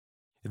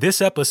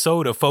This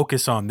episode of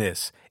Focus on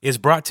This is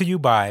brought to you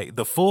by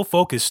the Full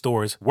Focus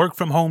Store's Work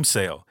From Home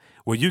sale,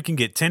 where you can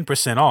get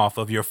 10% off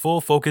of your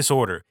Full Focus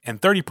order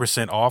and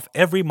 30% off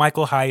every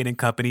Michael Hyatt &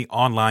 Company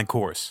online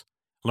course.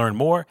 Learn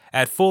more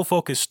at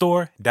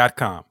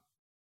fullfocusstore.com.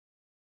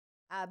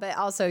 But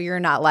also, you're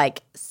not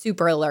like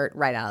super alert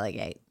right out of the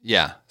gate.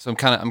 Yeah, so I'm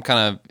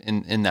kind of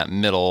in that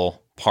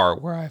middle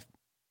part where I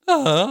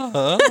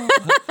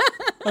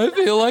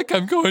feel like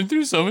I'm going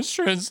through so much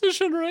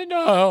transition right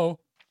now,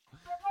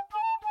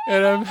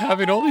 and I'm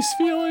having all these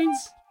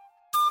feelings.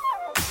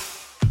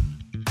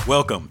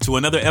 Welcome to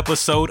another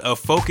episode of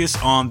Focus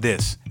on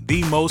This,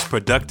 the most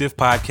productive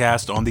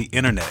podcast on the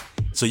internet,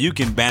 so you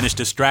can banish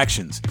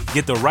distractions,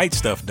 get the right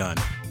stuff done,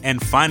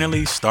 and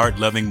finally start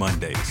loving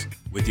Mondays.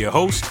 With your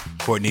hosts,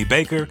 Courtney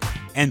Baker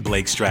and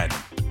Blake Stratton.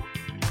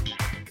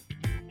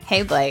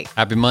 Hey, Blake.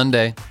 Happy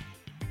Monday.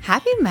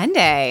 Happy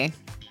Monday.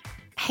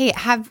 Hey,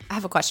 I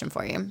have a question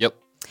for you. Yep.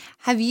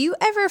 Have you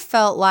ever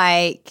felt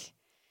like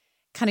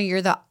kind of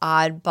you're the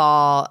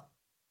oddball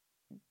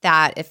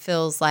that it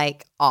feels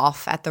like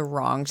off at the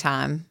wrong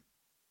time?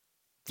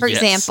 For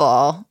Yes.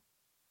 example,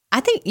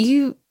 I think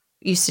you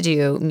used to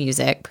do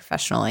music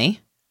professionally,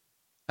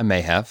 I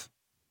may have.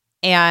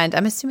 and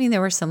I'm assuming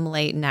there were some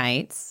late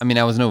nights. I mean,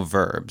 I was no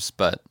verbs,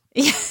 but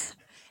Yeah,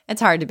 it's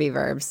hard to be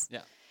verbs.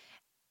 Yeah.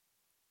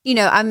 You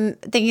know, I'm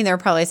thinking there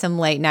were probably some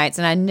late nights,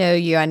 and I know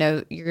your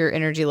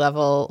energy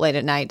level late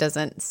at night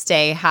doesn't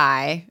stay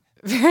high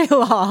very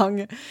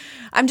long.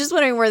 I'm just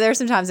wondering, were there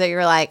some times that you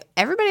were like,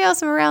 everybody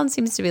else I'm around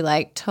seems to be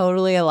like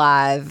totally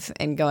alive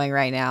and going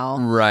right now?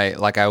 right,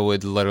 like I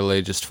would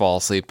literally just fall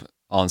asleep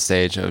on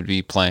stage. I would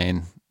be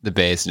playing the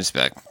bass and just be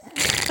like,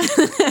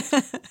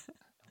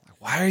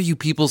 why are you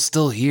people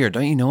still here?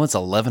 Don't you know it's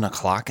 11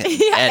 o'clock at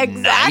night?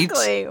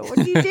 Exactly. What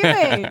are you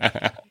doing?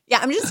 Yeah,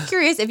 I'm just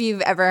curious if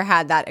you've ever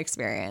had that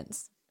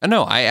experience.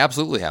 No, I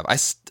absolutely have.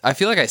 I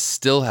feel like I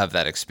still have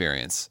that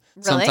experience.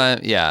 Really?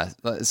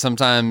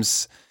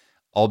 Sometimes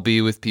I'll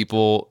be with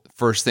people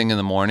first thing in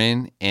the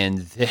morning and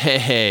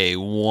they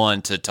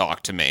want to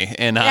talk to me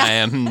and I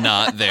am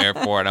not there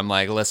for it. I'm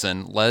like,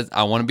 listen,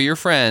 I want to be your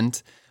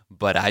friend,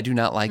 but I do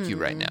not like you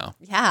right now.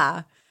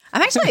 Yeah.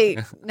 I'm actually,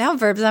 now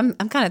verbs, I'm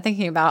kind of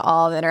thinking about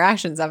all the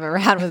interactions I've ever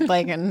had with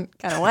Blake and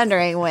kind of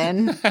wondering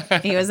when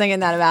he was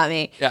thinking that about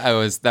me. Yeah,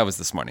 that was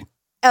this morning.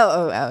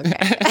 Okay.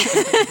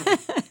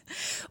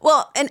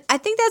 Well, and I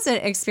think that's an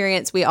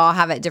experience we all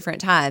have at different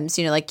times.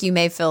 You know, like you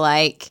may feel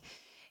like,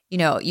 you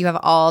know, you have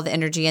all the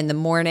energy in the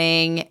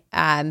morning,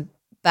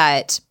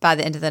 but by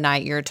the end of the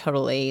night, you're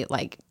totally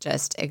like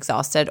just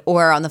exhausted.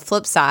 Or on the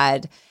flip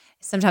side,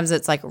 sometimes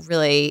it's like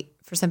really,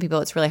 for some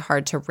people, it's really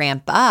hard to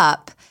ramp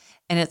up.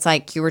 And it's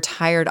like you were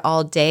tired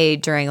all day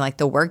during like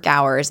the work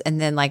hours. And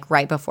then like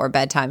right before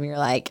bedtime, you're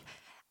like,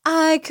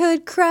 I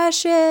could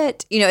crush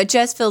it. You know, it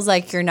just feels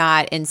like you're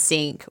not in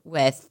sync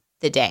with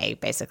the day,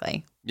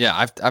 basically. Yeah,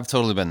 I've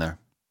totally been there.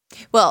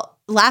 Well,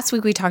 last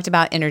week we talked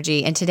about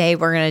energy, and today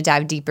we're going to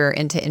dive deeper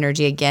into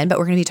energy again, but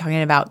we're going to be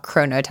talking about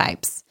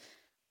chronotypes.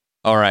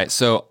 All right,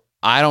 so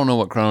I don't know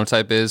what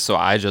chronotype is, so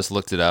I just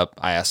looked it up.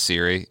 I asked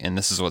Siri, and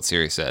this is what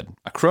Siri said.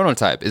 A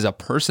chronotype is a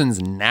person's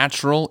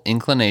natural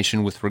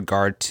inclination with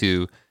regard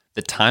to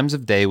the times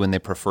of day when they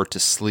prefer to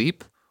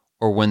sleep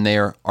or when they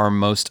are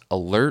most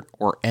alert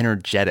or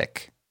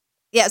energetic.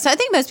 Yeah, so I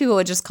think most people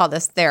would just call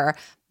this their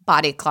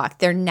body clock,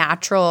 their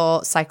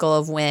natural cycle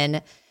of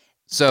when.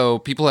 So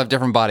people have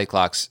different body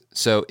clocks,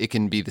 so it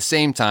can be the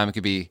same time. It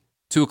could be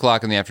 2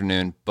 o'clock in the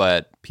afternoon,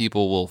 but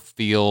people will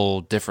feel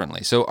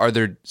differently. So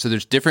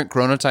there's different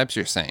chronotypes,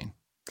 you're saying?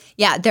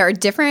 Yeah, there are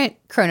different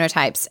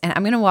chronotypes, and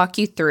I'm going to walk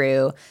you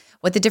through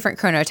what the different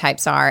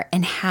chronotypes are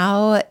and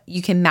how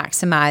you can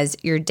maximize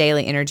your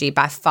daily energy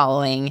by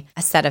following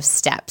a set of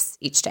steps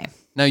each day.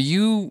 Now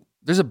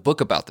there's a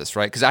book about this,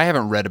 right? Because I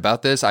haven't read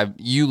about this.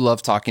 You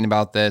love talking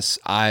about this.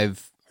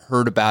 I've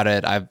heard about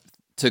it. I've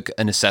took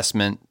an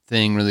assessment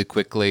thing really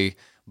quickly,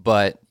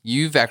 but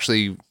you've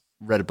actually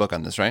read a book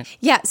on this, right?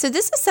 Yeah. So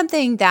this is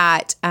something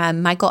that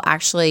Michael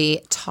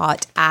actually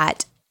taught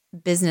at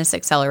Business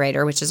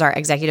Accelerator, which is our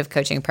executive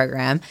coaching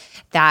program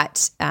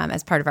that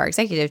as part of our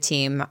executive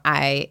team,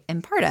 I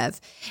am part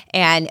of.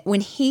 And when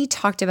he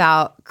talked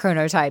about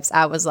chronotypes,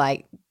 I was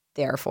like,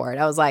 there for it.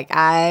 I was like,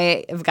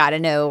 I've got to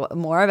know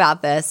more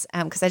about this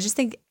because I just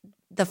think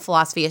the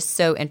philosophy is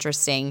so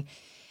interesting.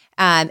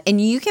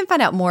 And you can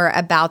find out more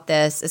about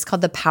this. It's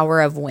called The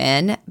Power of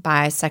When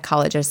by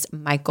psychologist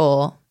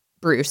Michael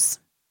Bruce.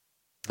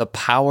 The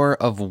Power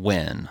of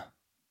When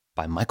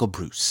by Michael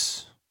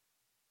Bruce.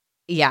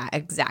 Yeah,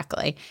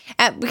 exactly.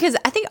 Because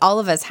I think all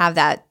of us have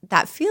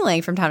that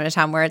feeling from time to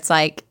time where it's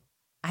like,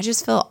 I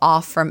just feel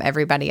off from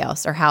everybody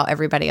else or how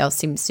everybody else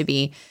seems to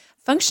be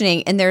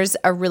functioning. And there's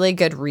a really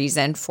good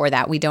reason for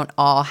that. We don't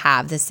all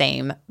have the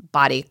same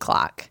body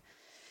clock.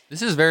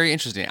 This is very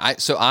interesting. I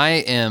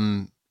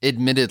am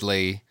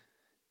admittedly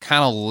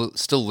kind of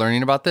still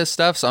learning about this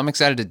stuff. So I'm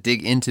excited to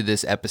dig into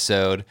this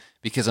episode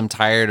because I'm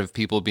tired of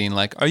people being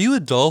like, are you a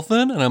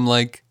dolphin? And I'm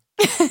like,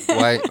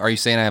 why are you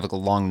saying I have like a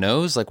long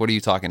nose? Like, what are you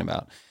talking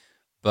about?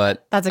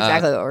 But That's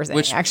exactly what we're saying,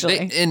 which actually.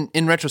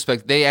 in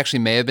retrospect, they actually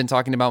may have been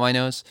talking about my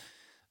nose.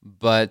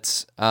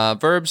 But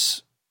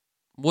Verbs,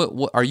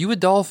 what are you a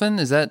dolphin?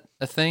 Is that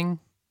a thing?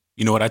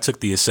 You know what? I took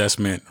the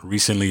assessment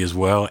recently as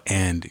well,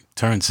 and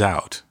turns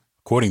out,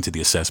 according to the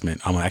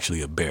assessment, I'm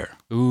actually a bear.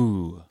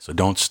 Ooh. So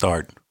don't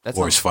start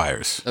forest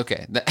fires.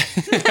 Okay.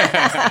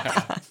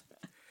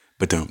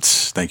 But don't.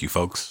 Thank you,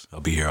 folks.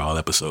 I'll be here all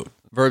episode.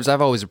 Verbs,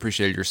 I've always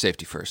appreciated your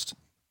safety first.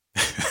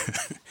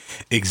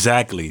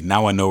 Exactly.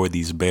 Now I know where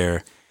these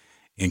bear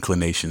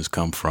inclinations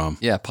come from.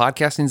 Yeah,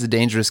 podcasting's a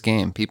dangerous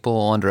game.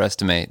 People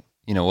underestimate,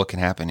 what can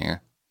happen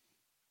here.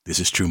 This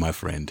is true, my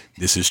friend.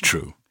 This is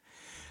true.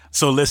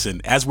 So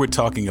listen, as we're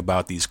talking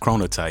about these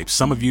chronotypes,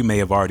 some of you may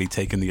have already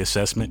taken the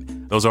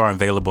assessment. Those are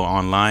available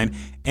online.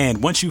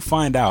 And once you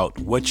find out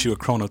what your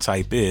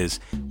chronotype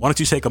is, why don't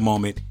you take a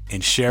moment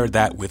and share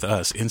that with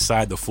us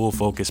inside the Full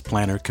Focus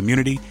Planner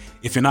community.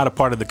 If you're not a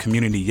part of the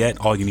community yet,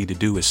 all you need to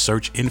do is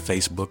search in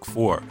Facebook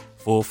for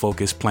Full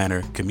Focus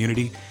Planner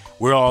community.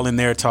 We're all in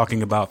there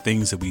talking about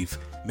things that we've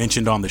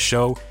mentioned on the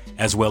show,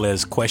 as well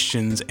as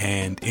questions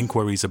and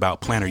inquiries about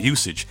planner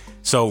usage.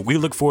 So we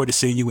look forward to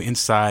seeing you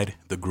inside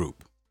the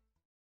group.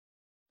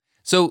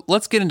 So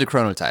let's get into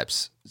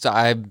chronotypes. So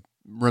I'm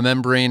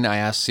remembering I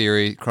asked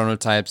Siri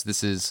chronotypes.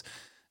 This is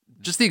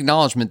just the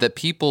acknowledgement that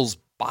people's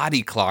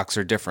body clocks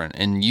are different,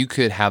 and you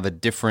could have a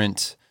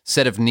different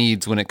set of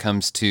needs when it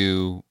comes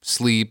to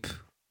sleep,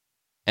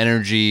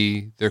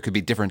 energy. There could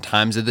be different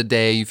times of the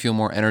day you feel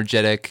more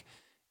energetic.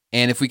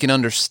 And if we can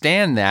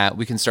understand that,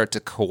 we can start to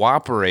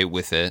cooperate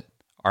with it,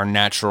 our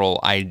natural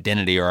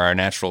identity or our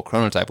natural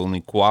chronotype. When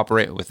we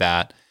cooperate with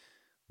that,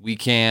 we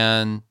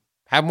can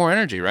have more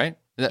energy, right?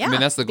 Yeah, I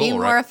mean, that's the goal, be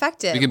more right?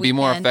 effective. We can be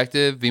more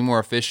effective, be more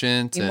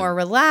efficient. Be more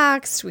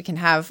relaxed. We can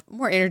have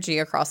more energy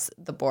across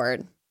the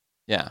board.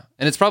 Yeah.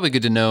 And it's probably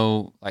good to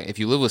know, like, if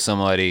you live with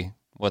somebody,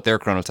 what their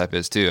chronotype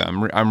is too.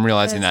 I'm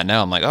realizing that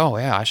now. I'm like, oh,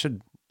 yeah, I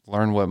should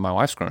learn what my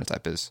wife's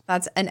chronotype is.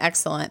 That's an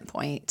excellent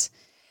point.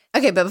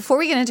 Okay, but before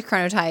we get into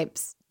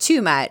chronotypes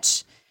too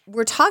much,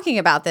 we're talking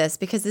about this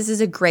because this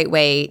is a great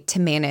way to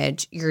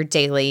manage your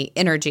daily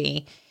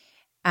energy.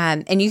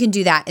 And you can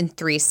do that in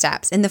 3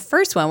 steps. And the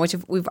first one, which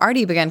we've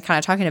already begun kind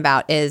of talking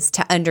about, is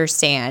to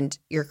understand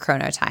your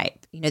chronotype.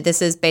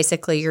 This is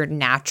basically your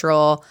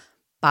natural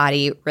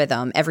body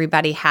rhythm.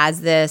 Everybody has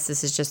this.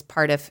 This is just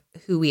part of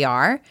who we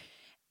are.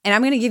 And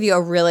I'm going to give you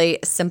a really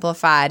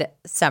simplified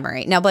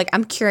summary. Now, Blake,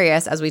 I'm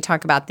curious as we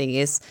talk about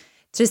these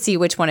to see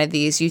which one of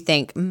these you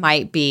think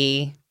might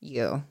be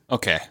you.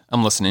 Okay,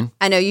 I'm listening.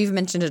 I know you've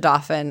mentioned a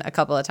dolphin a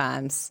couple of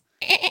times.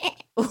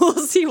 We'll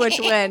see which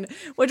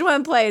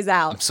one plays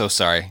out. I'm so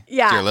sorry,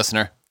 yeah, dear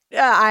listener.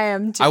 Yeah, I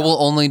am too. I will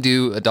only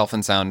do a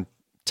dolphin sound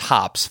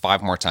tops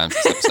 5 more times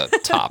this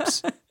episode.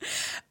 Tops.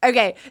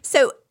 Okay,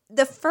 so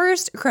the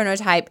first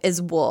chronotype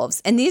is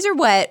wolves, and these are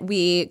what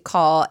we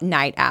call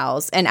night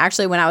owls. And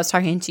actually, when I was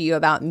talking to you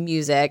about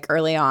music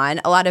early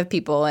on, a lot of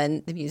people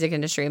in the music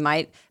industry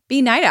might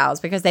be night owls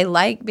because they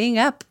like being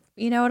up,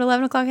 at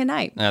 11 o'clock at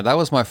night. Yeah, that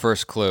was my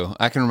first clue.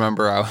 I can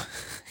remember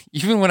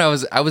even when I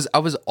was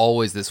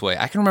always this way.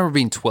 I can remember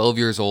being 12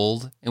 years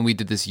old and we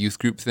did this youth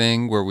group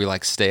thing where we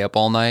stay up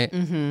all night,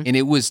 and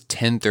it was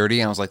 10:30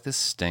 and I was like, this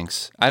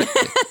stinks.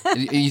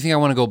 You think I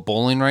want to go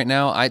bowling right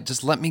now?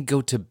 Just let me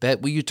go to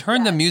bed. Will you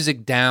turn the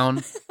music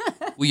down?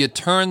 Will you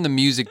turn the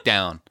music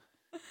down?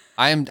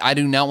 I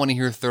do not want to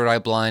hear Third Eye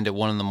Blind at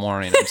 1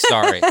 a.m. I'm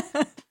sorry.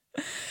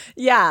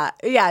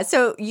 Yeah.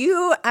 So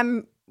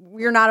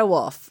you're not a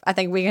wolf. I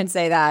think we can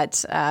say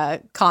that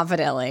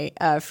confidently,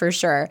 for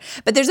sure.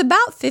 But there's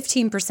about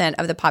 15%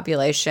 of the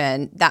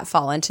population that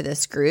fall into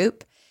this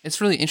group.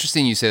 It's really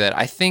interesting you say that.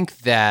 I think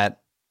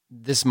that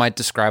this might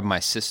describe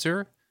my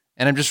sister.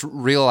 And I'm just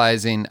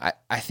realizing,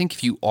 I think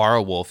if you are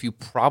a wolf, you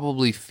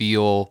probably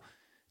feel,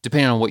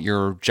 depending on what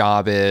your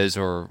job is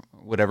or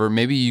whatever,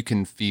 maybe you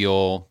can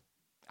feel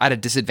at a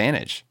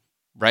disadvantage,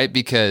 right?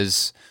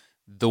 Because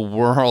the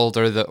world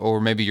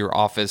or maybe your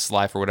office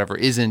life or whatever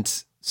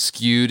isn't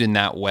skewed in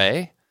that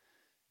way,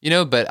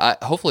 but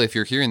hopefully if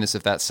you're hearing this,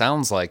 if that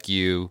sounds like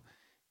you,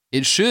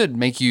 it should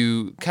make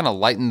you kind of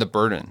lighten the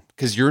burden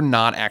because you're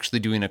not actually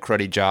doing a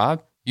cruddy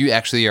job. You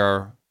actually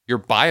are, your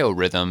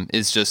biorhythm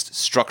is just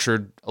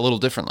structured a little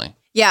differently.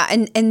 Yeah.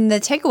 And the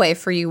takeaway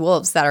for you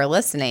wolves that are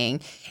listening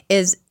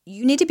is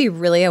you need to be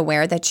really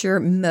aware that you're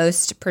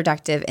most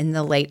productive in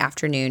the late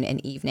afternoon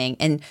and evening.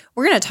 And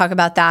we're going to talk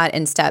about that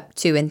in step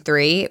 2 and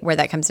 3, where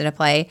that comes into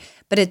play.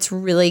 But it's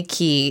really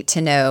key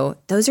to know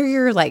those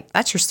are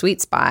that's your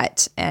sweet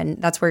spot.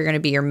 And that's where you're going to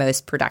be your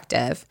most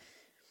productive.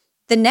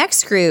 The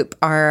next group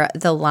are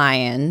the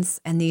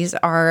lions. And these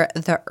are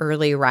the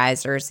early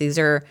risers. These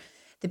are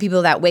the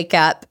people that wake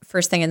up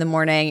first thing in the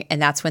morning,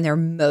 and that's when they're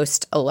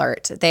most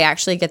alert. They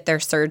actually get their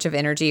surge of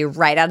energy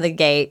right out of the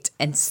gate,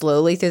 and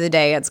slowly through the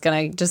day, it's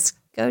going to just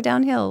go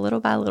downhill little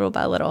by little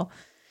by little.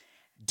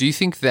 Do you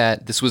think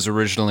that this was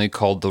originally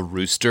called the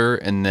rooster,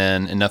 and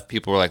then enough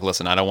people were like,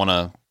 listen, I don't want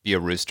to be a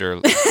rooster.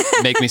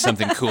 Make me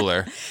something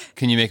cooler.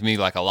 Can you make me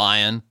like a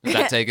lion? Is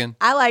that taken?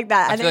 I like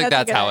that. I feel like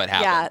that's how it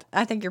happened. Yeah,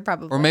 I think you're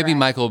probably Or maybe right.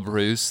 Michael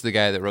Bruce, the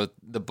guy that wrote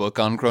the book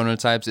on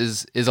chronotypes,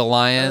 is a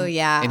lion. Oh,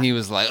 yeah. And he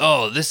was like,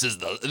 "Oh, this is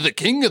the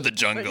king of the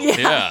jungle."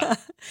 Yeah.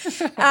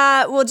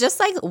 Well,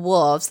 just like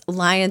wolves,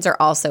 lions are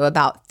also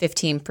about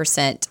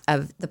 15%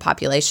 of the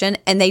population,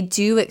 and they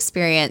do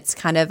experience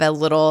kind of a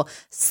little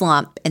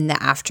slump in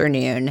the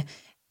afternoon.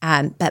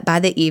 But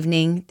by the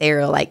evening,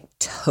 they're like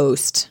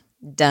toast.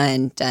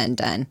 Done.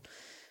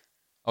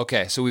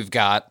 Okay, so we've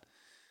got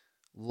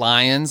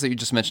lions that you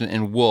just mentioned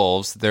and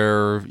wolves.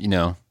 They're,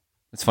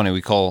 it's funny,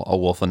 we call a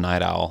wolf a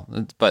night owl,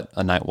 but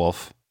a night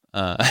wolf.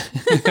 So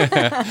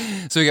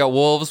we got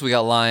wolves, we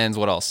got lions.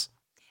 What else?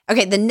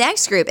 Okay, the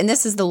next group, and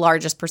this is the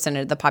largest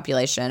percentage of the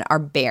population, are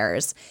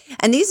bears.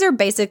 And these are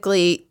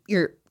basically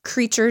your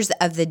creatures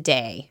of the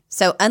day.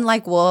 So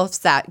unlike wolves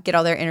that get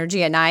all their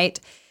energy at night,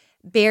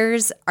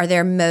 bears are they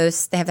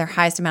have their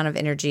highest amount of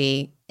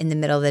energy in the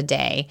middle of the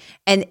day.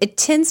 And it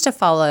tends to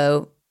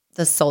follow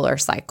the solar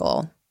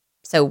cycle.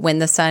 So when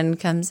the sun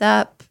comes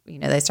up,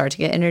 they start to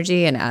get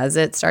energy. And as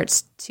it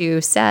starts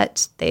to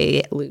set,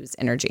 they lose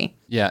energy.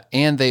 Yeah.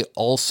 And they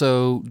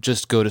also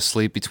just go to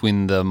sleep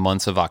between the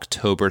months of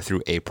October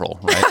through April,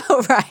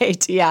 right?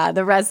 Right. Yeah.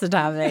 The rest of the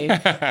time,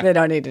 they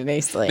don't need any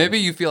sleep. Maybe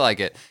you feel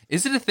like it.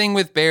 Is it a thing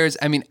with bears?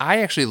 I mean,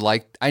 I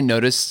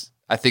notice,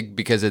 I think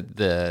because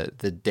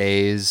the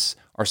days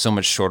are so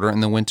much shorter in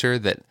the winter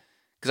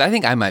because I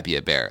think I might be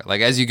a bear. Like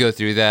as you go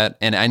through that,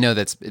 and I know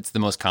it's the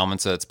most common,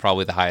 so it's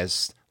probably the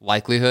highest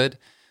likelihood.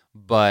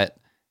 But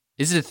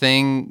is it a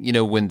thing,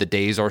 when the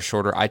days are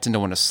shorter, I tend to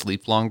want to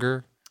sleep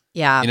longer.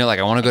 Yeah. Like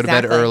I want to go to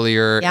bed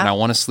earlier and I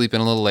want to sleep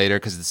in a little later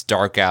because it's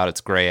dark out, it's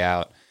gray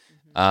out.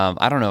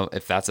 I don't know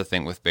if that's a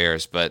thing with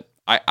bears, but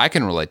I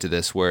can relate to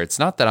this where it's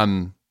not that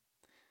I'm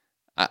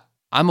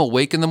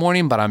awake in the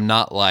morning, but I'm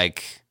not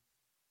like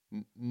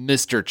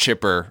Mr.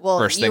 Chipper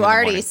first thing in the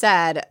morning. You already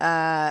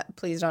said,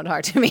 please don't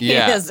talk to me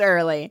Yeah. this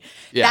early.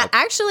 Yeah. That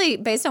actually,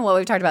 based on what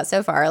we've talked about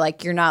so far,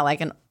 like you're not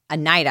like a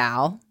night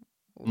owl.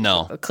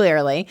 No.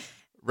 Clearly.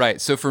 Right.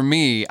 So for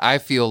me, I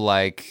feel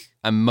like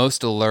I'm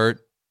most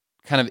alert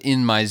kind of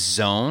in my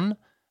zone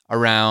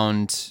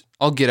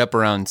I'll get up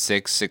around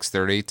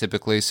 6:30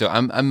 typically. So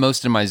I'm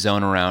most in my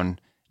zone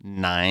around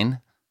 9.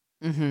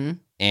 Mm-hmm.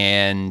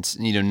 And,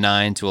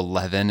 9 to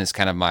 11 is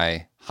kind of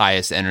my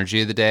highest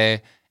energy of the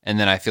day. And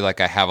then I feel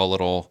like I have a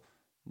little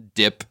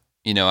dip.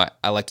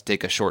 I like to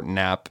take a short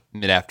nap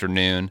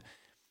mid-afternoon.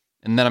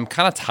 And then I'm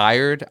kind of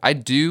tired.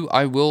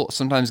 I will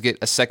sometimes get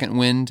a second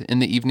wind in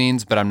the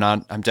evenings, but I'm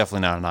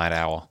definitely not a night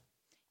owl.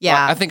 Yeah.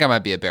 Well, I think I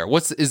might be a bear.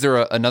 Is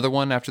there another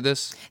one after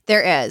this?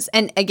 There is.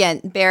 And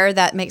again, bear,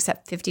 that makes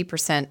up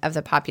 50% of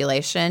the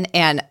population.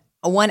 And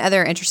one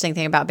other interesting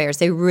thing about bears,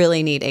 they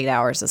really need 8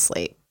 hours of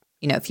sleep.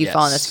 If you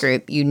fall in this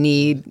group, you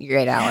need your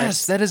 8 hours.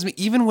 Yes, that is me.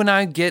 Even when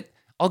I'll get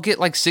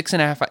like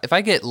 6.5. If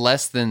I get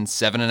less than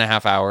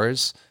 7.5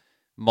 hours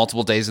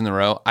multiple days in a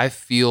row, I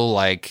feel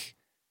like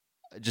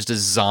just a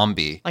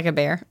zombie. Like a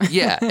bear.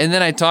 Yeah. And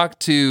then I talked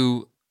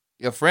to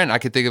a friend, I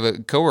could think of a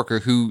coworker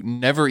who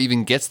never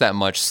even gets that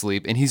much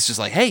sleep. And he's just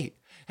like, hey.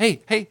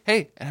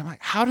 And I'm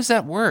like, how does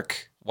that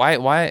work? Why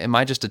am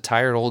I just a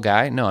tired old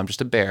guy? No, I'm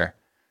just a bear.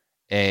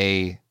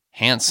 A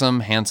handsome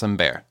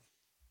bear.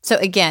 So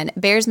again,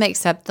 bears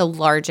makes up the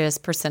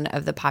largest percent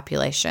of the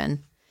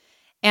population.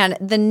 And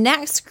the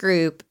next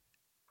group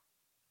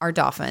are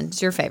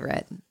dolphins, your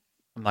favorite.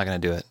 I'm not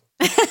going to do it.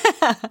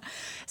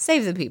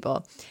 Save the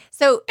people.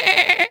 So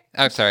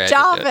I'm sorry.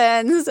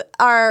 dolphins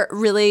are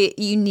really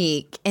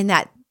unique in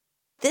that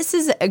this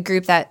is a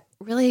group that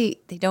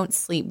really, they don't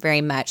sleep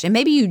very much. And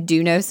maybe you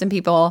do know some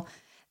people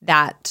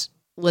that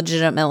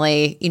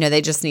legitimately,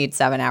 they just need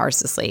 7 hours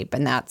to sleep.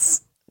 And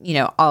that's,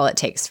 all it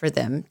takes for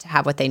them to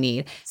have what they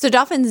need. So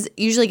dolphins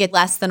usually get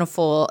less than a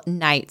full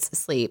night's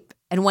sleep.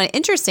 And one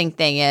interesting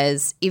thing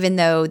is, even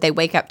though they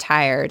wake up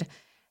tired,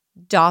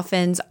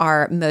 dolphins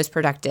are most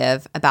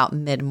productive about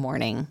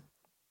mid-morning.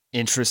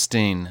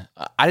 Interesting.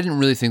 I didn't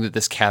really think that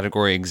this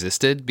category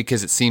existed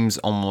because it seems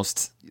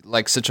almost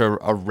like such a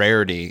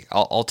rarity.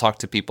 I'll talk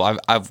to people.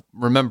 I've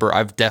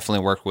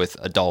definitely worked with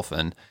a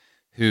dolphin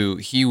who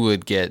he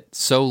would get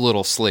so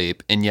little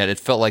sleep, and yet it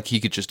felt like he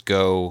could just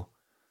go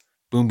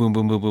boom, boom,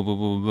 boom, boom, boom, boom,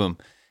 boom, boom.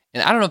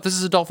 And I don't know if this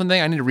is a dolphin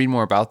thing. I need to read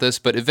more about this,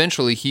 but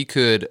eventually he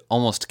could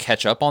almost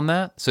catch up on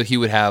that. So he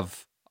would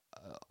have,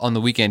 on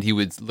the weekend, he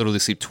would literally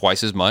sleep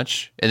twice as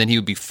much, and then he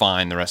would be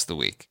fine the rest of the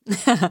week.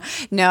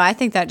 No, I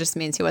think that just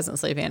means he wasn't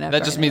sleeping enough.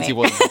 That just means he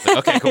wasn't sleeping.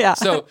 Okay, cool. Yeah.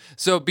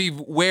 So be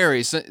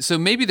wary. So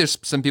maybe there's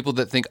some people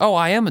that think, oh,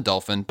 I am a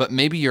dolphin, but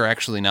maybe you're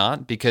actually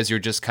not because you're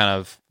just kind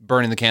of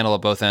burning the candle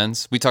at both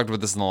ends. We talked about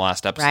this in the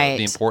last episode, Right.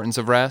 The importance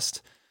of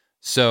rest.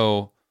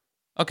 So,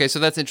 okay, so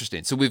that's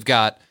interesting. So we've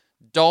got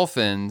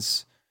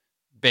dolphins,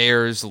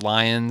 bears,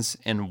 lions,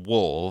 and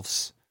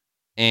wolves.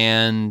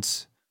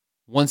 And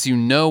once you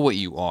know what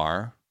you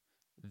are,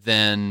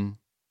 then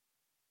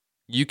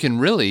you can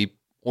really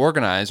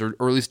organize or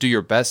at least do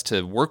your best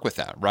to work with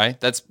that, right?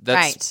 That's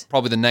Right.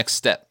 probably the next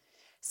step.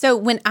 So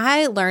when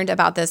I learned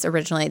about this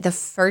originally, the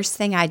first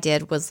thing I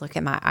did was look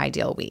at my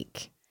ideal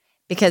week.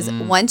 Because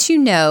once you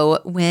know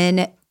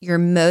when you're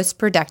most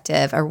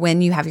productive or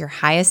when you have your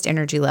highest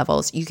energy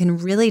levels, you can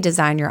really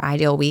design your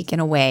ideal week in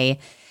a way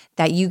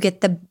that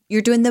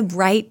you're doing the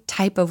right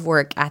type of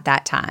work at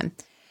that time.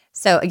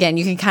 So again,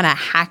 you can kind of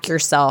hack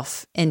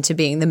yourself into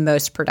being the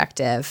most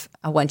productive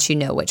once you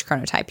know which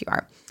chronotype you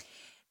are.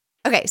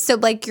 Okay, so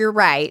Blake, you're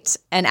right.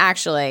 And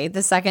actually,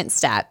 the second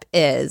step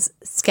is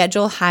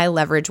schedule high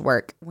leverage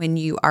work when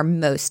you are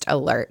most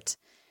alert.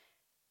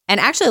 And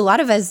actually, a lot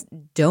of us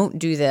don't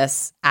do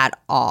this at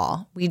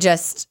all. We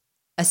just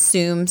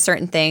assume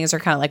certain things are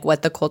kind of like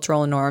what the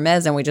cultural norm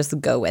is, and we just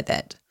go with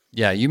it.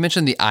 Yeah, you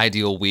mentioned the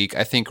ideal week.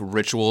 I think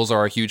rituals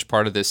are a huge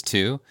part of this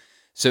too.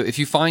 So if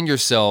you find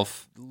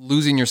yourself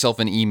losing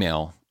yourself in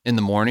email in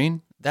the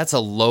morning, that's a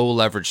low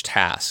leverage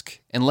task.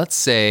 And let's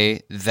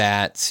say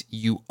that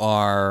you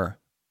are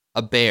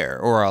a bear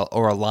or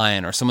a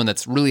lion or someone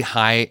that's really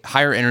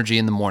higher energy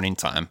in the morning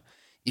time.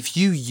 If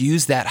you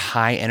use that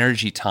high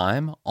energy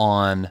time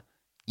on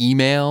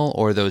email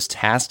or those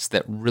tasks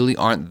that really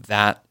aren't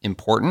that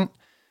important,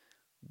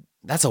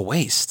 that's a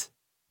waste.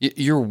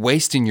 You're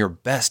wasting your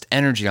best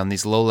energy on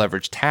these low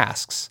leverage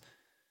tasks.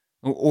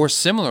 Or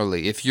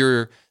similarly, if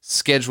you're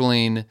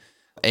scheduling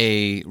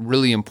a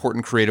really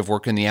important creative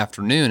work in the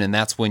afternoon and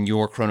that's when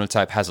your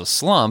chronotype has a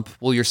slump,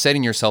 well, you're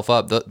setting yourself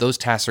up. Those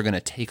tasks are going to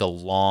take a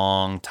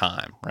long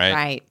time, right?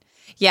 Right.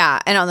 Yeah.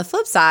 And on the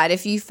flip side,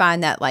 if you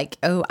find that like,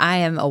 oh, I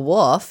am a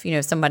wolf,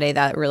 somebody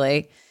that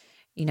really,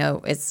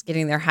 is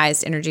getting their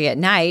highest energy at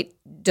night,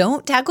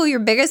 don't tackle your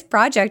biggest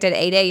project at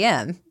 8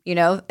 a.m.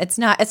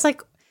 It's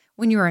like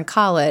when you were in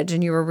college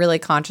and you were really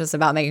conscious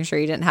about making sure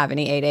you didn't have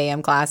any 8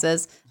 a.m.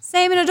 classes.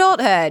 Same in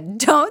adulthood.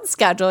 Don't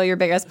schedule your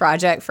biggest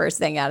project first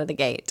thing out of the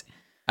gate.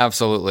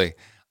 Absolutely.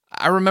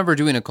 I remember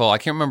doing a call. I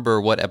can't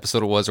remember what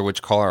episode it was or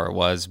which caller it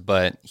was,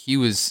 but he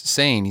was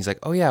saying, he's like,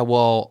 oh yeah,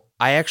 well,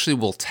 I actually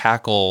will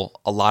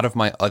tackle a lot of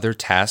my other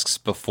tasks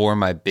before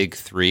my big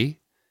three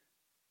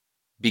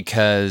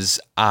because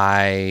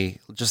I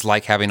just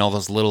like having all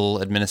those little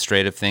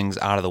administrative things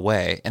out of the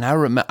way. And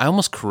I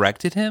almost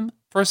corrected him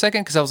for a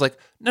second because I was like,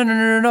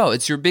 no,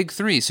 it's your big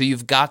three. So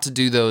you've got to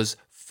do those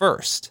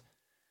first.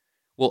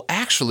 Well,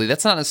 actually,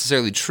 that's not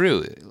necessarily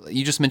true.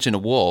 You just mentioned a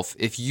wolf.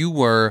 If you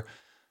were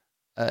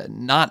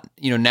not,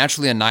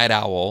 naturally a night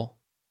owl,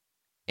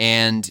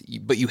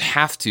 but you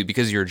have to,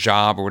 because of your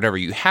job or whatever,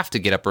 you have to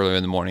get up earlier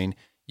in the morning,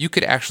 you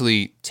could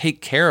actually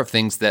take care of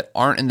things that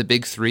aren't in the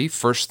big three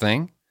first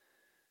thing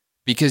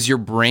because your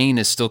brain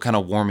is still kind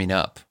of warming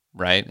up,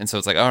 right? And so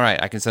it's like, all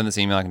right, I can send this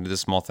email, I can do this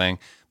small thing.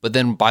 But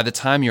then by the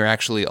time you're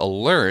actually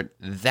alert,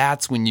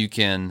 that's when you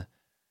can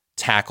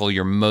tackle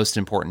your most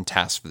important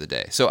tasks for the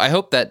day. So I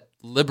hope that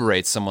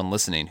liberates someone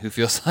listening who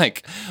feels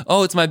like,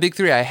 oh, it's my big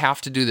three, I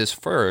have to do this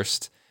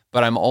first.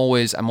 But I'm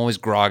always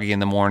groggy in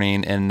the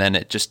morning, and then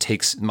it just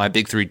takes, my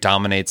big three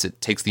dominates, it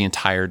takes the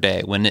entire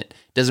day when it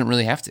doesn't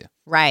really have to.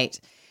 Right.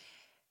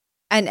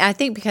 And I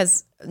think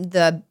because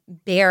the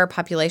bear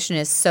population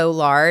is so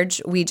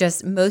large,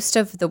 most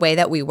of the way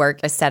that we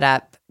work is set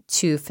up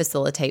to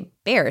facilitate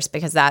bears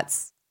because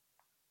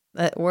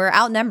we're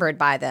outnumbered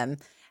by them.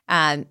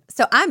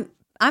 So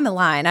I'm a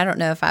lion. I don't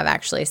know if I've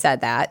actually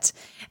said that.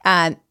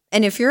 And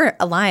if you're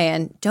a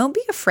lion, don't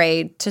be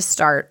afraid to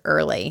start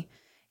early.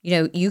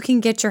 You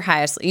can get your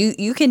highest,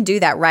 you can do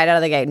that right out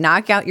of the gate.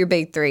 Knock out your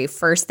big three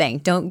first thing.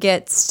 Don't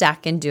get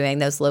stuck in doing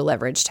those low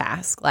leverage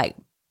tasks like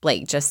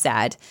Blake just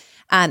said.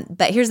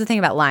 But here's the thing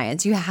about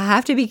lions. You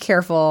have to be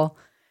careful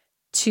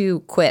to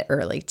quit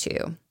early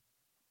too.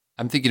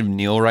 I'm thinking of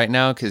Neil right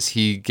now because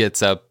he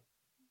gets up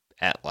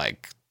at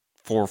like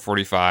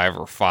 4:45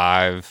 or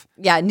 5.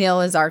 Yeah, Neil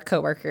is our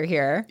coworker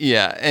here.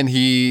 Yeah, and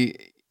he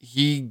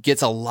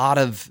gets a lot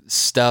of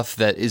stuff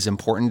that is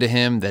important to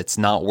him that's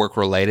not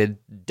work-related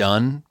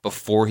done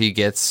before he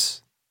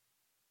gets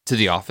to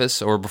the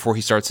office or before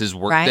he starts his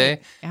work day.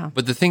 Yeah.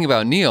 But the thing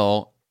about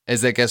Neil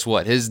is that, guess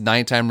what? His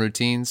nighttime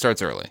routine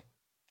starts early.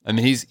 I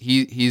mean,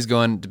 he's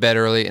going to bed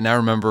early, and I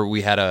remember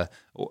we had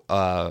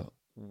a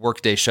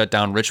workday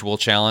shutdown ritual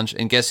challenge,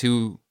 and guess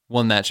who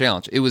won that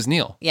challenge? It was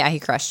Neil. Yeah, he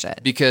crushed it.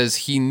 Because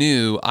he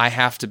knew I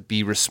have to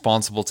be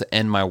responsible to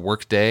end my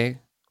workday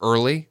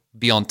early,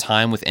 be on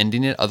time with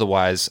ending it.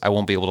 Otherwise, I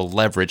won't be able to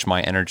leverage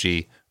my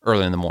energy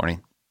early in the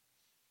morning.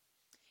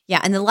 Yeah,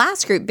 and the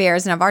last group,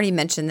 bears, and I've already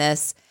mentioned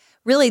this,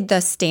 really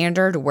the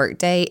standard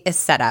workday is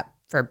set up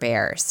for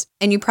bears.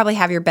 And you probably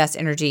have your best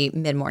energy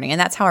mid-morning, and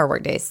that's how our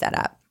workday is set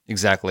up.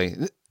 Exactly.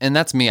 And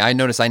that's me. I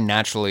notice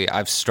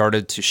I've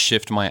started to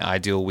shift my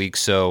ideal week.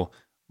 So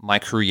my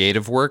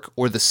creative work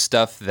or the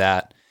stuff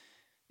that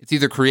it's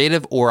either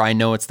creative or I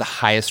know it's the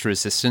highest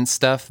resistance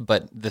stuff,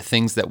 but the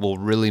things that will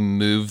really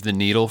move the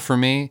needle for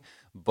me,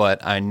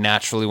 but I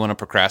naturally want to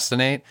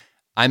procrastinate,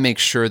 I make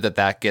sure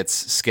that gets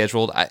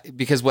scheduled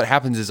because what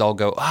happens is I'll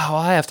go, oh,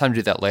 I have time to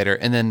do that later.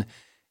 And then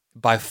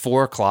by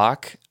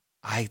 4:00,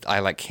 I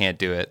like can't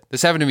do it.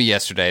 This happened to me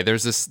yesterday.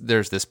 There's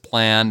this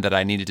plan that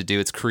I needed to do.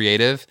 It's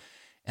creative.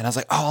 And I was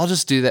like, oh, I'll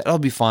just do that. It'll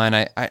be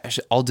fine.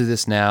 I'll do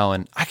this now.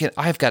 And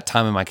I've got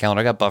time in my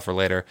calendar. I got buffer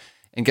later.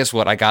 And guess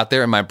what? I got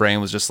there and my brain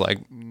was just like,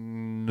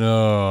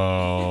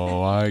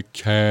 no, I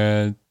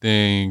can't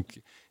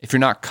think. If you're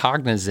not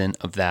cognizant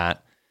of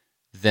that,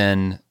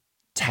 then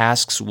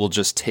tasks will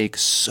just take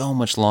so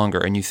much longer.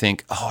 And you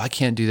think, oh, I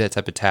can't do that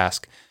type of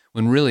task.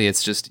 When really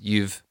it's just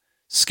you've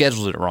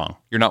scheduled it wrong.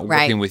 You're not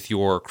working with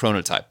your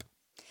chronotype.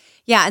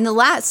 Yeah. And the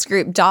last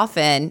group,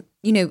 dolphin,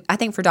 I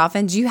think for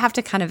dolphins, you have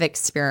to kind of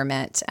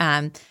experiment.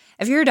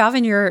 If you're a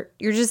dolphin, you're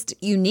just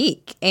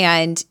unique,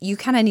 and you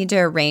kind of need to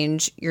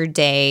arrange your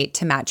day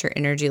to match your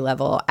energy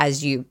level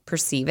as you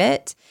perceive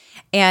it,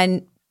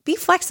 and be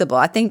flexible.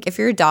 I think if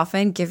you're a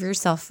dolphin, give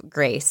yourself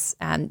grace.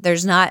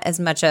 There's not as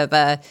much of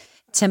a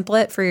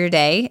template for your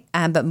day,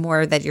 but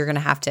more that you're going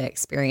to have to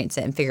experience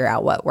it and figure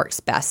out what works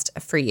best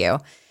for you.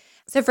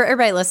 So for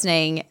everybody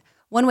listening,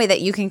 one way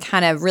that you can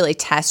kind of really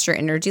test your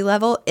energy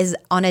level is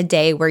on a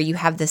day where you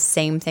have the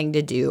same thing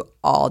to do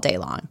all day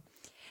long.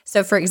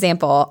 So for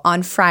example,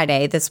 on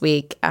Friday this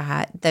week,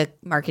 the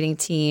marketing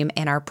team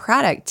and our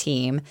product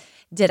team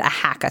did a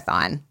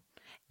hackathon.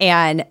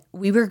 And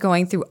we were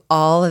going through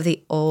all of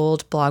the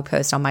old blog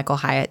posts on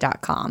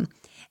michaelhyatt.com.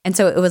 And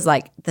so it was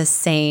like the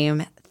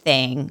same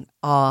thing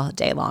all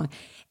day long.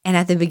 And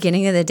at the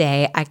beginning of the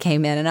day, I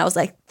came in and I was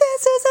like,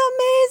 this is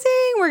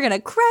amazing. We're going to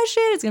crush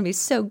it. It's going to be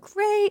so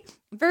great.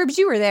 Verbs,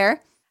 you were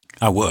there.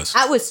 I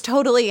was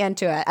totally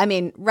into it. I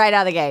mean, right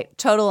out of the gate,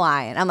 total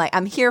lion. I'm like,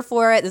 I'm here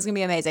for it. This is going to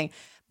be amazing.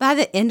 By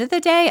the end of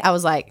the day, I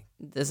was like,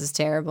 this is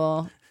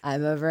terrible.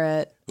 I'm over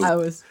it.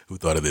 Who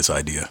thought of this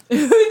idea?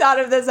 Who thought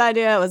of this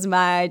idea? It was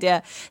my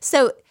idea.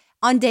 So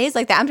on days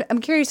like that, I'm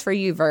curious for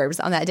you,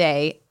 Verbs, on that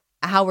day,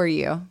 how were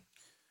you?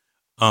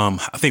 I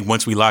think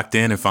once we locked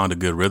in and found a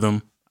good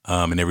rhythm,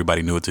 and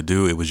everybody knew what to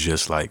do, it was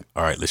just like,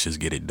 all right, let's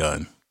just get it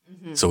done.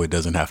 So it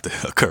doesn't have to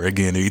occur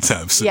again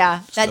anytime soon. Yeah,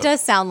 that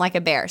does sound like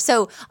a bear.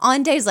 So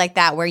on days like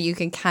that where you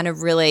can kind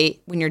of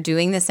really, when you're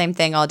doing the same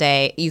thing all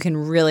day, you can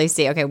really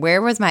see, okay,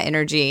 where was my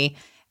energy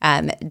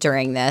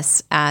during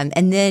this?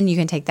 And then you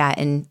can take that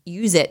and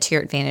use it to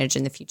your advantage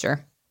in the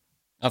future.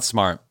 That's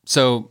smart.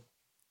 So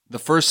the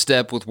first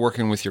step with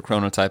working with your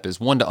chronotype is,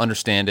 one, to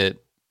understand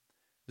it.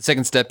 The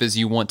second step is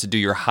you want to do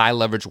your high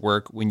leverage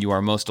work when you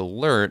are most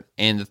alert.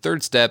 And the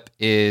third step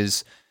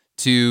is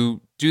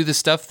to do the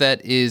stuff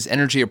that is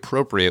energy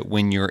appropriate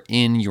when you're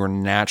in your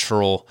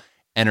natural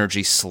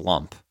energy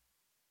slump.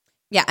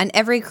 Yeah, and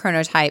every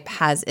chronotype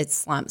has its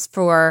slumps.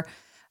 For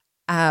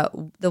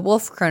the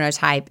wolf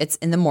chronotype, it's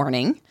in the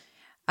morning.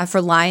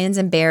 For lions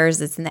and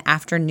bears, it's in the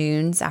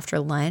afternoons after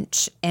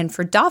lunch. And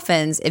for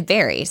dolphins, it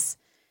varies.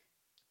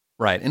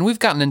 Right. And we've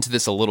gotten into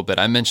this a little bit.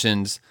 I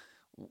mentioned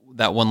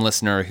that one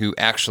listener who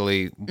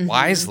actually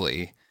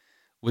wisely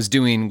was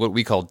doing what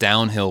we call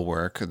downhill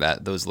work,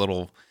 those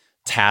little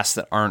tasks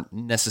that aren't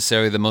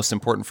necessarily the most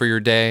important for your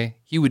day.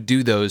 He would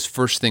do those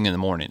first thing in the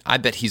morning. I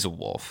bet he's a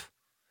wolf.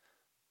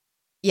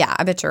 Yeah,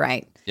 I bet you're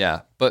right.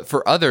 Yeah. But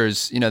for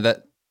others,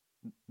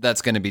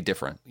 that's going to be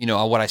different.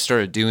 What I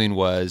started doing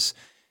was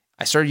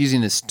I started using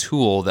this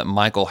tool that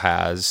Michael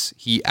has.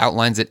 He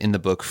outlines it in the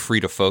book Free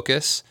to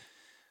Focus,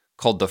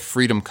 called the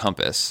Freedom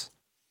Compass.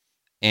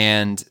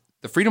 And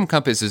the Freedom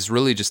Compass is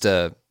really just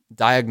a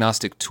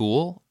diagnostic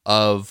tool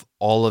of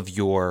all of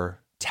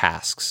your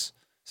tasks.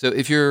 So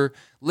if you're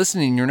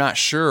listening, you're not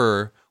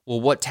sure,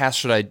 well, what task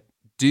should I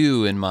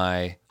do in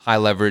my high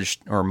leverage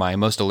or my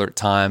most alert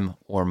time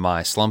or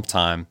my slump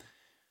time?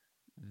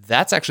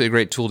 That's actually a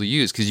great tool to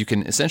use, because you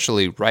can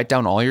essentially write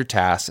down all your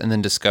tasks and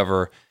then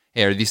discover,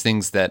 hey, are these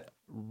things that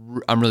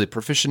I'm really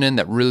proficient in,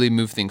 that really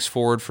move things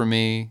forward for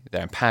me,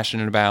 that I'm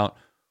passionate about?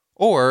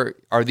 Or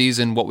are these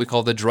in what we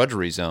call the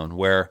drudgery zone,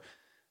 where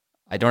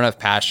I don't have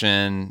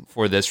passion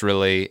for this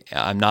really,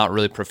 I'm not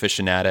really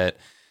proficient at it?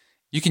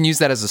 You can use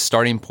that as a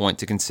starting point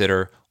to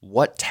consider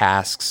what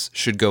tasks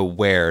should go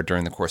where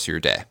during the course of your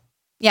day.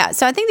 Yeah,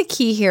 so I think the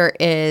key here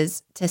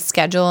is to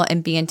schedule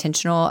and be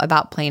intentional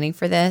about planning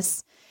for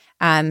this.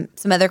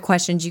 Some other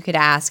questions you could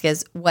ask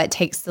is, what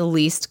takes the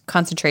least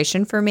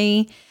concentration for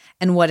me?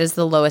 And what is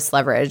the lowest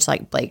leverage,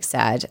 like Blake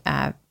said,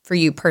 for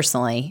you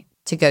personally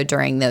to go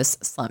during those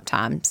slump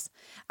times?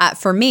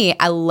 For me,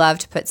 I love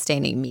to put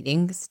standing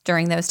meetings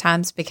during those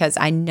times, because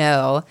I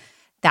know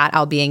that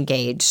I'll be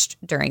engaged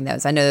during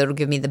those. I know it'll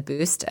give me the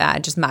boost.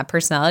 Just my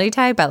personality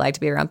type, I like to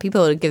be around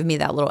people. It'll give me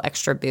that little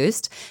extra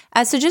boost.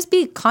 So just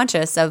be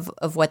conscious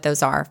of what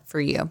those are for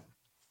you.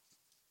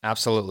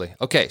 Absolutely.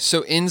 Okay,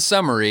 so in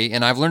summary,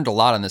 and I've learned a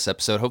lot on this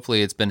episode,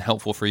 hopefully it's been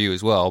helpful for you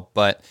as well,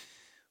 but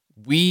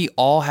we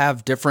all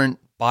have different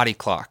body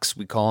clocks.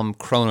 We call them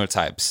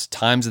chronotypes,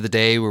 times of the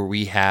day where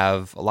we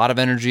have a lot of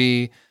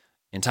energy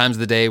and times of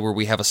the day where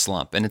we have a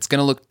slump. And it's going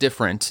to look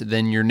different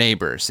than your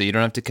neighbor, so you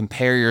don't have to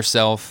compare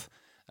yourself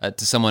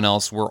to someone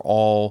else. We're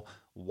all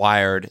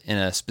wired in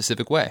a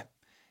specific way.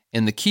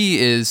 And the key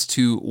is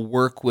to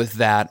work with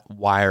that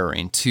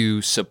wiring,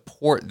 to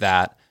support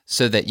that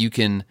so that you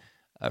can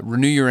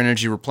renew your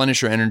energy,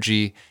 replenish your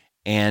energy,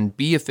 and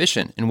be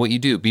efficient in what you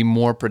do. Be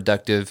more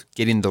productive,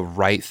 getting the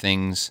right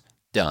things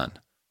done.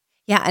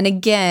 Yeah. And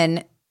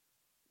again,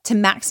 to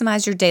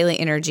maximize your daily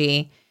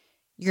energy,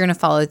 you're going to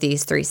follow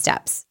these 3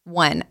 steps.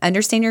 1,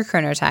 understand your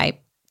chronotype.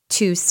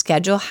 2,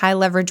 schedule high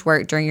leverage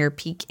work during your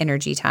peak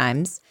energy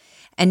times.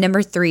 And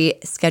number 3,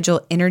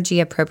 schedule energy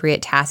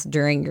appropriate tasks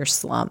during your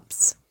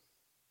slumps.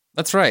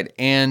 That's right.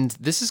 And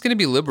this is going to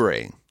be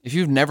liberating. If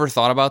you've never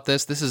thought about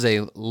this, this is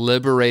a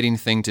liberating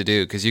thing to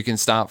do because you can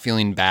stop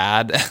feeling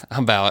bad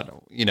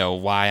about,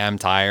 why I'm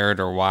tired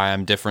or why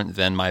I'm different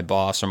than my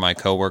boss or my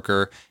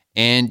coworker.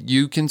 And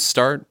you can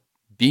start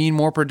being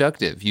more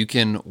productive. You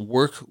can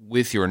work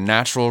with your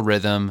natural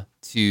rhythm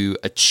to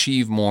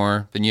achieve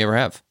more than you ever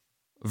have.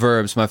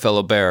 Verbs, my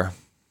fellow bear.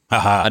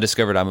 I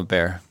discovered I'm a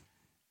bear.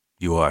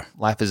 You are.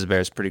 Life as a bear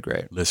is pretty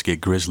great. Let's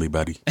get grizzly,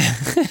 buddy.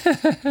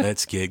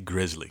 Let's get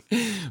grizzly.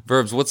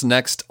 Verbs, what's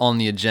next on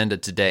the agenda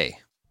today?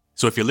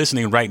 So if you're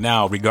listening right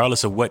now,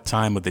 regardless of what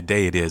time of the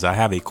day it is, I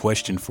have a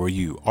question for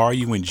you. Are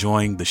you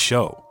enjoying the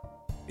show?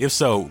 If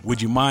so,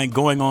 would you mind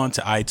going on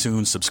to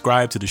iTunes,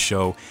 subscribe to the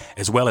show,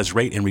 as well as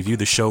rate and review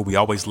the show? We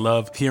always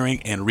love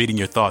hearing and reading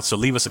your thoughts. So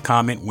leave us a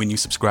comment when you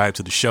subscribe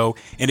to the show.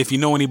 And if you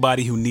know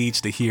anybody who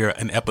needs to hear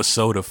an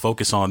episode of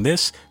Focus on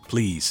This,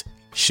 please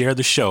share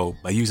the show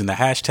by using the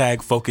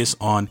hashtag Focus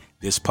on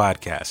This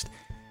podcast.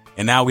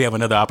 And now we have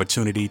another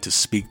opportunity to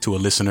speak to a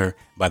listener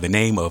by the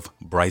name of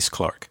Bryce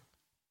Clark.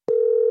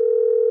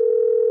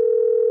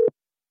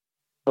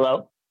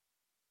 Hello.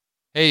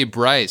 Hey,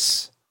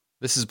 Bryce.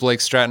 This is Blake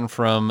Stratton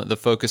from the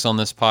Focus on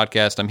This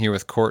podcast. I'm here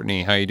with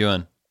Courtney. How you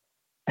doing?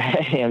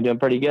 Hey, I'm doing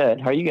pretty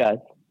good. How are you guys?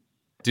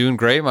 Doing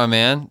great, my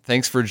man.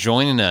 Thanks for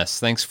joining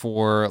us. Thanks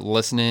for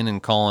listening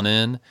and calling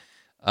in.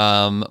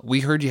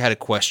 We heard you had a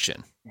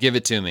question. Give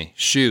it to me.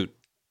 Shoot.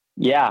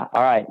 Yeah.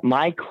 All right.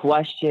 My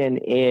question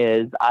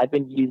is, I've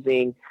been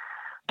using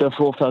the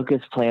Full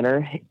Focus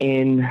Planner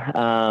in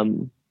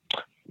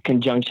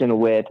conjunction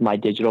with my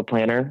digital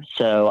planner.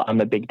 So I'm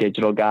a big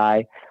digital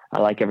guy. I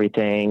like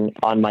everything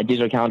on my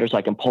digital calendar so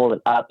I can pull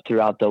it up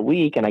throughout the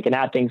week and I can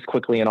add things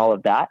quickly and all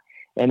of that.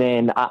 And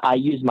then I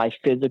use my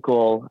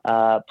physical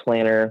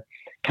planner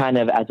kind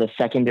of as a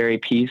secondary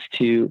piece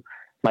to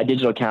my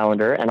digital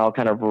calendar, and I'll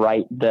kind of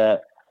write the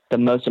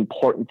most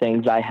important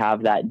things I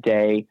have that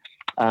day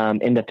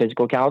in the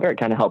physical calendar. It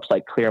kind of helps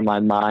like clear my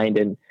mind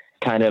and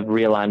kind of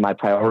realign my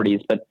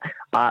priorities. But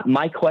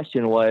my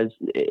question was,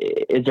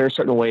 is there a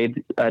certain way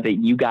that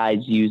you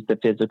guys use the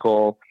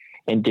physical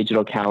and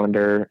digital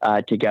calendar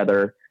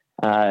together,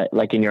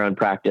 like in your own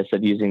practice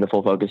of using the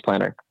Full Focus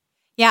Planner?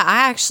 Yeah,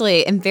 I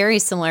actually am very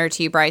similar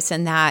to you, Bryce,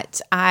 in that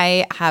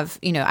I have,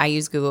 I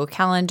use Google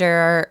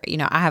Calendar.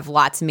 I have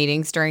lots of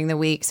meetings during the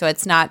week, so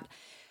it's not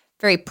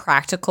very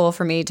practical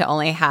for me to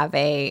only have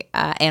a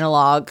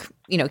analog,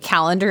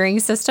 calendaring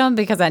system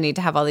because I need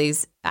to have all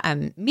these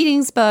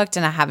meetings booked,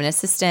 and I have an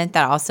assistant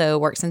that also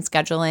works in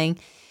scheduling.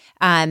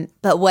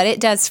 But what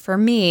it does for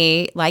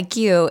me, like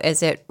you,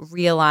 is it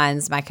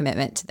realigns my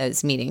commitment to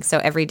those meetings. So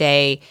every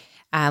day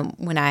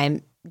when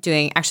I'm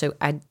doing, actually,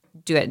 I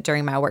do it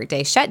during my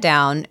workday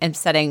shutdown and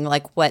setting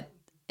like what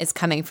is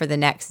coming for the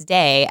next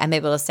day, I'm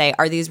able to say,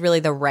 are these really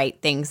the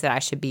right things that I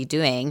should be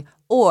doing?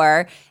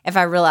 Or if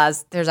I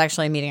realize there's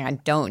actually a meeting I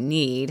don't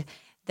need,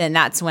 then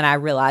that's when I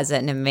realize it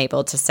and I'm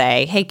able to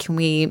say, hey, can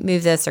we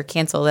move this or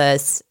cancel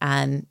this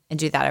and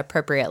do that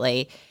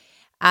appropriately?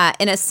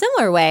 In a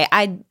similar way,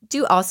 I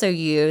do also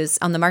use,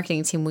 on the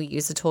marketing team, we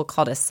use a tool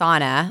called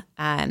Asana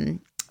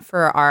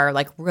for our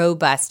like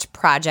robust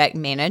project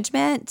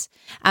management.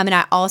 And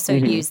I also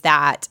use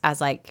that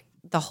as like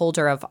the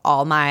holder of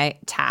all my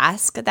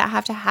tasks that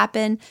have to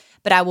happen.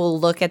 But I will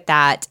look at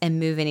that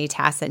and move any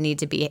tasks that need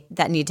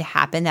to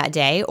happen that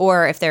day.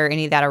 Or if there are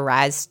any that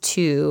arise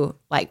to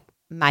like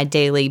my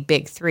daily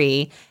big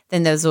 3,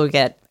 then those will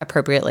get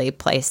appropriately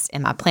placed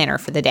in my planner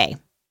for the day.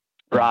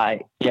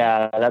 Right.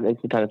 Yeah, that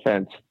makes a ton of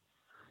sense.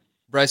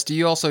 Bryce, do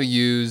you also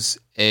use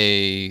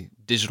a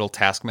digital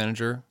task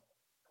manager?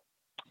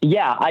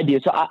 Yeah, I do.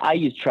 So I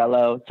use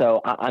Trello.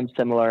 So I'm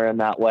similar in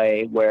that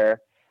way where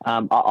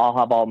I'll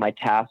have all my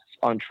tasks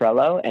on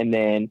Trello, and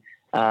then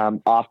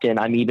often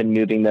I'm even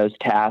moving those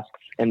tasks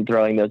and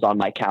throwing those on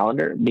my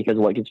calendar because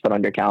what gets put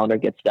on your calendar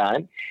gets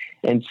done.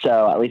 And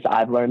so at least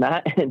I've learned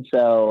that. And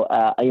so,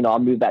 I'll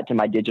move that to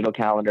my digital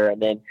calendar.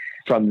 And then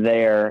from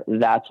there,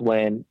 that's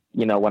when,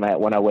 when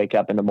I wake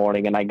up in the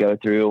morning and I go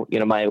through,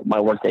 my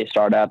workday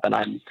startup and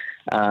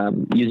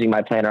I'm using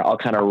my planner, I'll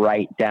kind of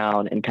write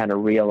down and kind of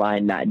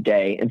realign that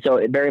day. And so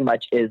it very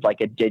much is like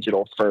a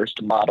digital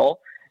first model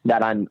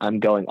that I'm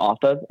going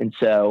off of. And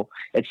so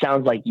it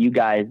sounds like you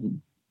guys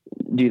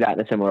do that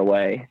in a similar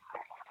way.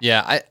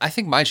 Yeah, I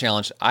think my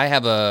challenge, I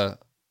have a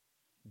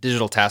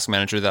digital task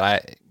manager that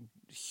I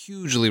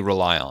hugely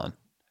rely on.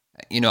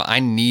 I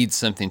need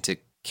something to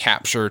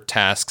capture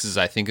tasks as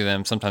I think of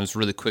them, sometimes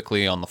really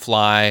quickly on the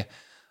fly.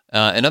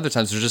 And other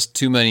times there's just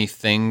too many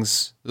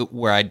things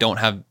where I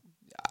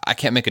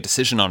can't make a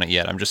decision on it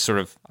yet. I'm just sort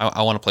of,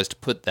 I want a place to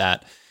put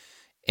that.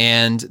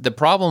 And the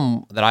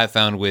problem that I've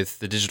found with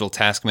the digital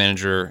task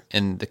manager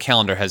and the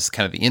calendar has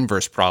kind of the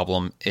inverse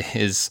problem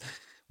is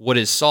what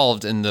is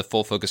solved in the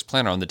Full Focus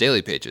Planner on the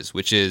daily pages,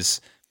 which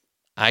is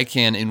I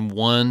can in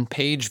one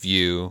page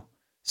view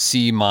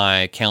see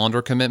my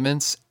calendar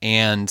commitments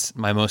and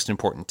my most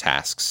important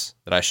tasks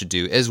that I should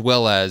do, as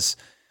well as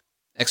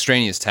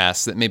extraneous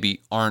tasks that maybe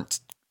aren't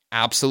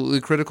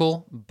absolutely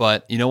critical.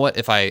 But you know what?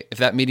 If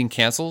that meeting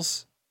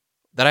cancels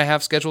that I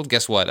have scheduled,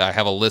 guess what? I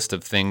have a list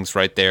of things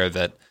right there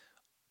that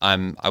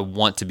I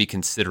want to be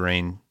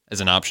considering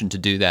as an option to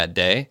do that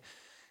day.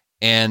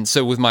 And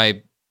so with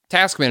my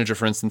task manager,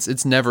 for instance,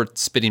 it's never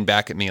spitting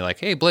back at me like,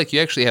 hey, Blake,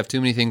 you actually have too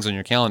many things on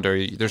your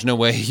calendar. There's no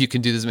way you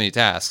can do this many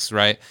tasks,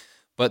 right?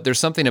 But there's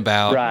something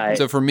about, Right.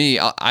 So for me,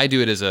 I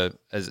do it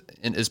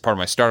as part of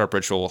my startup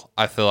ritual.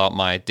 I fill out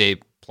my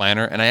day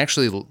planner and I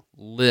actually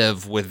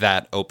live with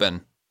that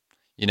open.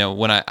 You know,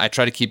 when I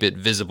try to keep it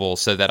visible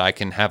so that I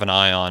can have an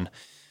eye on,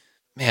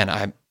 man,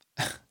 I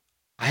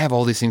have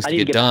all these things to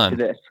get done.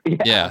 Back to this.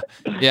 Yeah.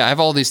 I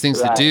have all these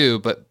things Right. to do,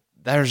 but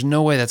there's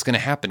no way that's going to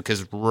happen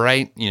because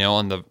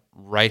on the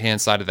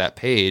right-hand side of that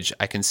page,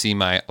 I can see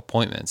my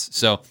appointments.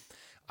 So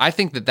I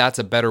think that that's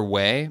a better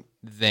way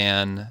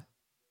than,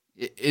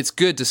 it's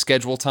good to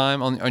schedule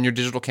time on your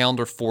digital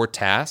calendar for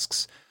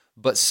tasks,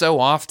 but so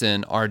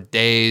often our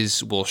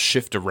days will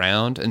shift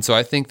around. And so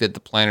I think that the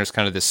planner is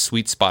kind of this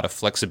sweet spot of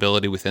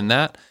flexibility within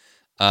that,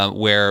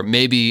 where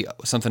maybe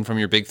something from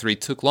your big three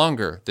took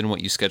longer than what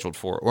you scheduled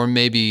for, or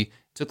maybe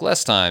took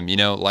less time,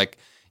 like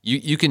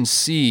you can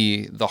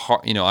see the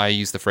hard, I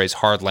use the phrase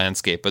hard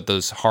landscape, but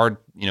those hard,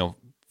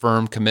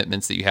 firm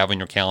commitments that you have on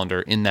your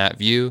calendar in that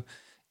view,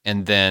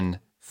 and then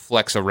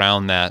flex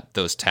around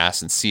those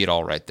tasks and see it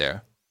all right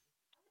there.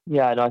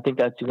 Yeah, no, I think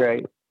that's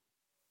great.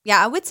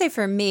 Yeah, I would say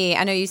for me,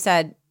 I know you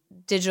said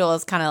digital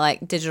is kind of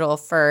like digital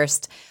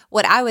first.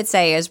 What I would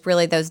say is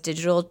really those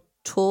digital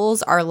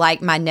tools are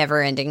like my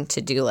never-ending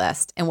to-do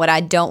list. And what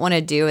I don't want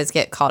to do is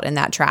get caught in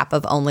that trap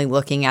of only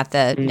looking at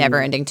the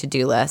never-ending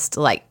to-do list.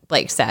 Like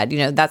Blake said,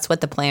 that's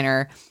what the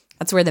planner,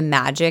 that's where the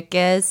magic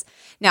is.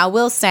 Now, I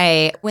will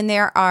say when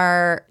there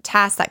are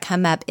tasks that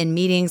come up in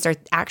meetings or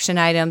action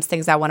items,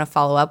 things I want to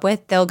follow up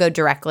with, they'll go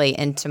directly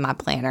into my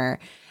planner.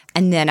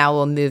 And then I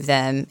will move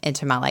them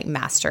into my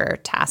master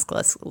task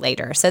list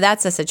later. So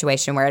that's a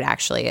situation where it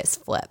actually is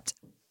flipped.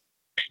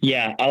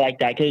 Yeah, I like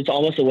that because it's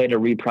almost a way to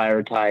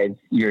reprioritize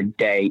your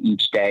day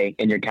each day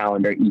in your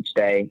calendar each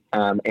day,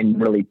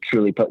 and really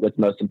truly put what's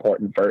most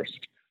important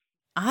first.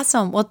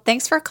 Awesome. Well,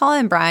 thanks for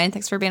calling, Brian.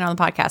 Thanks for being on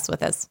the podcast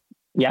with us.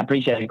 Yeah,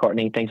 appreciate it,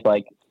 Courtney. Thanks,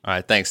 Blake. All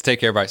right, thanks. Take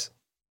care, Bryce.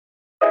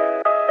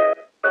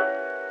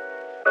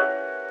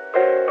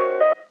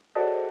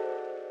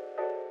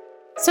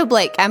 So,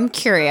 Blake, I'm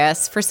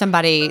curious for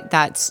somebody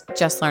that's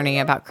just learning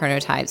about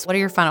chronotypes. What are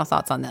your final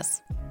thoughts on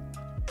this?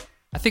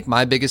 I think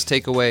my biggest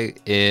takeaway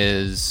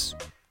is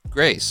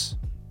grace,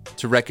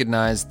 to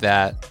recognize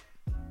that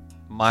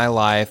my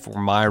life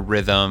or my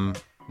rhythm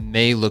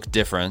may look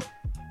different,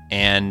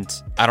 and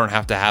I don't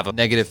have to have a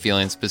negative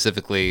feeling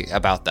specifically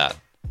about that.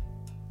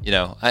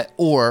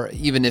 Or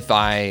even if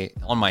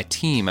on my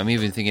team, I'm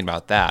even thinking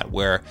about that,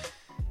 where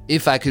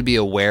if I could be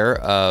aware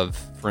of,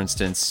 for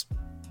instance,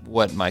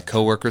 what my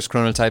coworkers'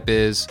 chronotype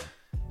is,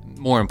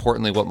 more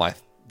importantly, what my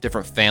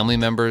different family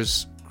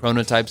members'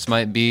 chronotypes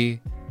might be,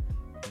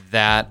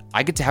 that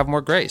I get to have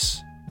more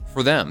grace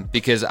for them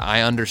because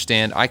I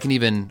understand I can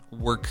even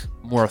work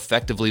more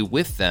effectively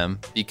with them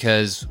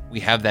because we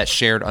have that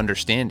shared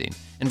understanding,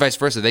 and vice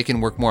versa. They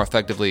can work more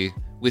effectively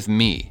with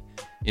me.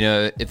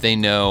 If they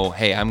know,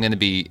 hey, I'm going to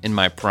be in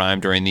my prime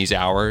during these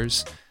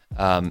hours,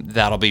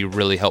 that'll be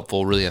really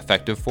helpful, really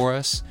effective for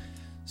us.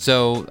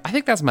 So I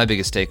think that's my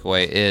biggest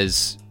takeaway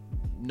is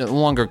no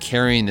longer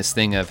carrying this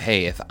thing of,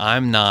 hey, if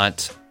I'm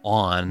not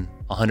on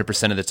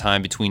 100% of the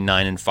time between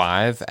 9 and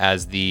 5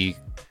 as the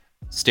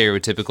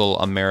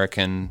stereotypical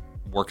American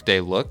workday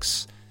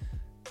looks,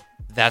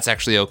 that's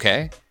actually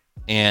okay.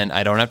 And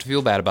I don't have to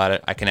feel bad about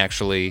it. I can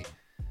actually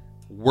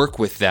work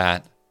with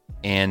that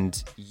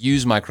and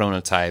use my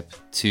chronotype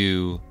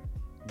to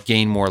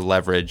gain more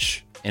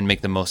leverage and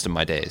make the most of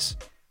my days.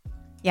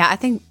 Yeah, I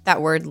think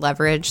that word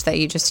leverage that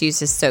you just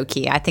used is so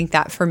key. I think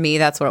that for me,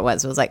 that's what it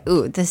was. It was like,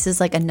 ooh, this is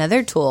like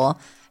another tool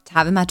to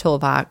have in my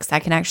toolbox I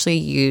can actually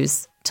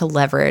use to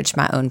leverage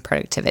my own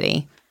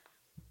productivity.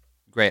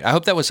 Great. I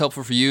hope that was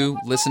helpful for you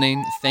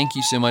listening. Thank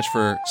you so much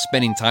for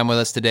spending time with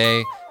us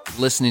today,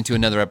 listening to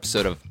another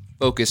episode of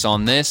Focus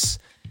on This.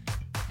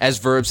 As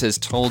Verbs has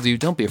told you,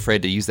 don't be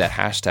afraid to use that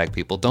hashtag,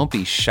 people. Don't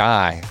be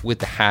shy with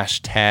the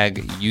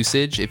hashtag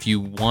usage. If you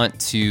want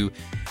to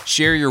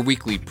share your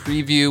weekly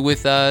preview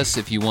with us,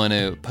 if you want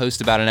to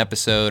post about an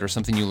episode or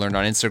something you learned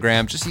on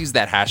Instagram, just use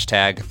that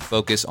hashtag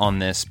Focus on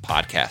This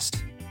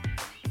podcast.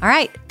 All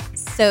right.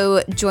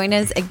 So join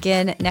us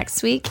again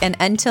next week. And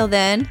until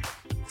then,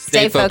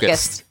 stay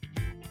focused.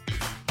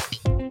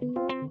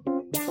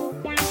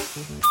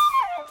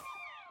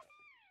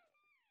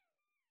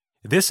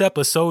 This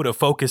episode of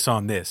Focus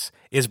on This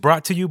is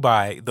brought to you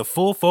by the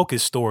Full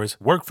Focus Store's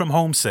Work From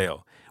Home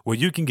sale, where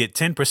you can get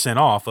 10%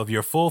 off of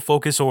your Full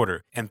Focus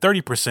order and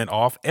 30%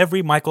 off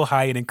every Michael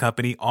Hyatt &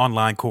 Company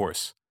online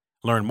course.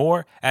 Learn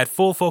more at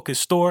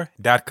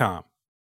fullfocusstore.com.